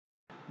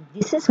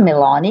This is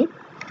Milani,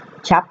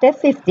 Chapter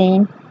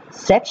 15,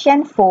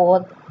 Section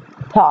 4,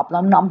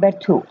 Problem number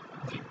 2.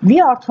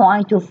 We are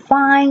trying to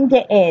find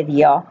the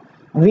area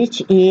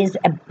which is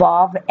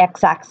above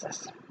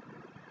x-axis.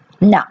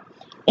 Now,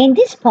 in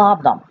this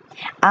problem,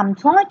 I'm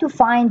trying to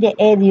find the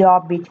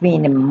area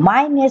between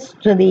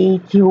 -3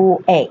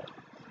 to a.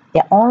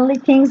 The only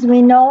things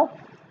we know,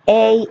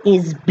 a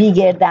is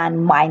bigger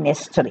than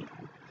 -3.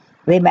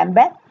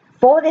 Remember,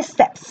 4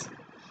 steps.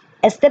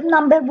 Step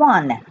number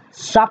 1,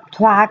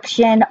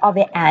 subtraction of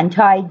an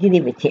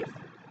antiderivative.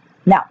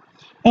 Now,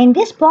 in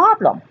this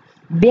problem,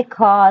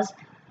 because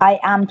I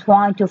am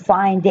trying to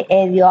find the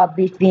area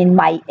between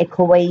my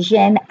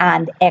equation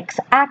and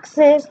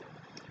x-axis,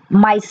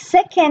 my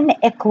second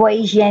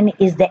equation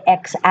is the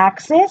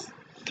x-axis.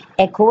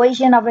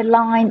 Equation of a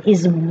line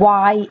is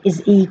y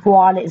is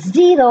equal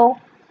 0.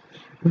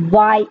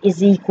 Y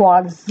is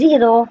equal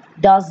 0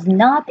 does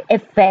not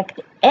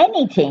affect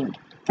anything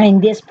in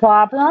this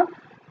problem.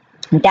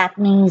 That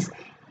means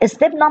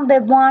step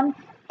number 1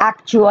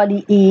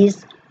 actually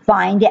is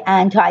find the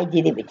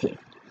antiderivative.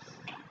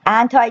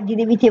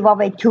 Antiderivative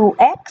of a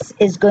 2x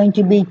is going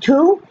to be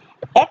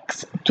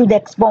 2x to the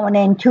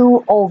exponent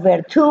 2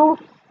 over 2.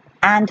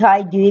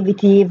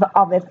 Antiderivative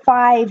of a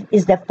 5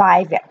 is the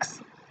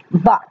 5x.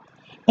 But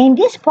in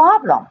this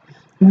problem,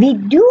 we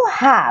do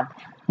have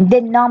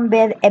the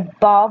number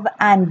above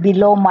and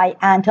below my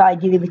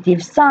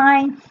antiderivative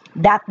sign.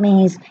 That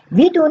means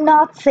we do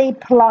not say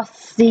plus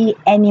c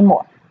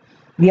anymore.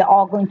 We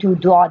are going to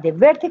draw the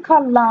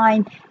vertical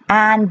line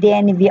and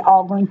then we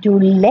are going to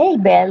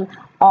label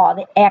our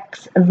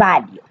x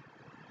value.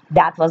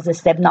 That was the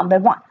step number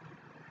 1.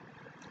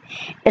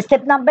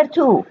 Step number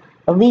 2,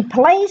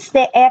 replace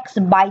the x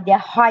by the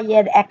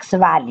higher x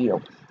value.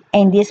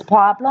 In this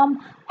problem,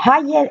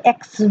 higher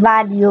x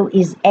value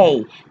is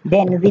a.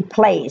 Then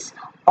replace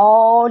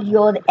all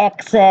your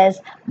x's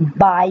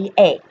by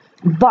a.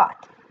 But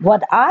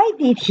what I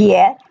did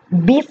here,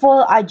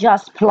 before I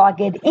just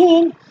plug it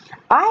in,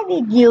 I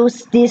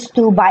reduce this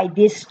 2 by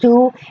this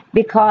 2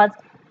 because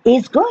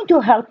it's going to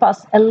help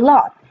us a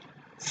lot.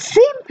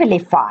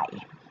 Simplify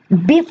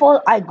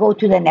before I go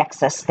to the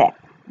next step.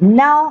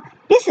 Now,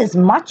 this is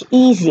much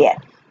easier.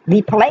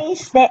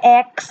 Replace the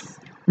x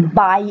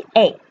by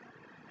a.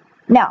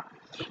 Now,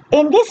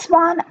 in this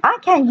one, I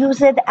can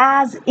use it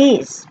as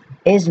is.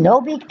 It's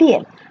no big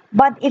deal.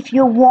 But if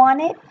you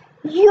want it,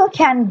 you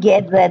can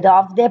get rid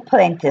of the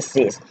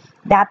parentheses.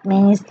 That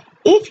means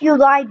if you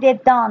write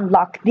it down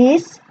like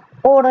this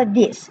or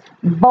this,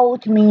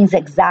 both means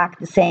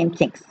exact same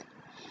things.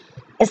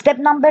 Step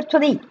number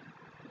 3,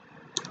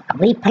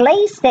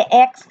 replace the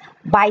x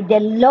by the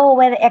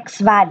lower x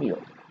value.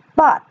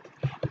 But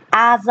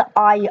as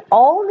I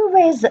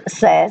always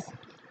says,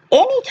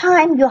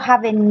 anytime you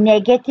have a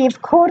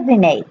negative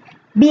coordinate,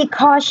 be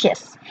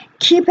cautious.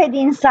 Keep it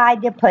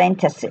inside the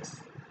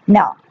parentheses.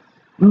 Now,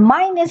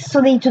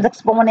 -3 to the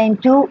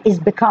exponent 2 is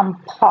become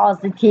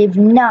positive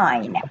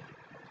 9.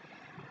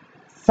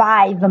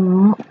 5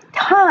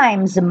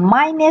 times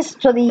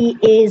 -3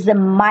 is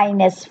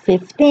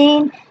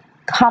 -15.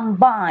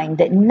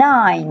 Combined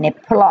 9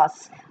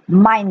 plus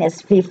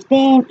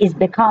 -15 is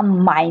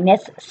become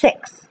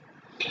 -6.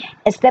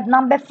 Step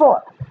number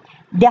 4,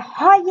 the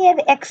higher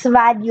x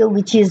value,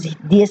 which is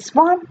this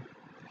one,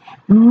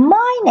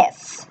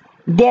 minus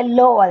the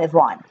lower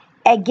one.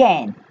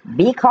 Again,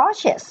 be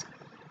cautious.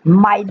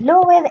 My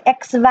lower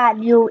x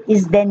value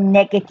is the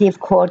negative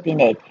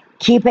coordinate.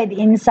 Keep it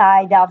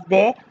inside of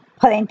the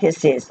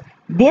parentheses.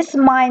 This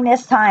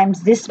minus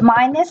times this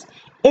minus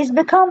is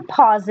become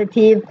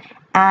positive,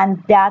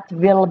 and that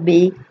will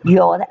be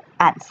your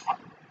answer.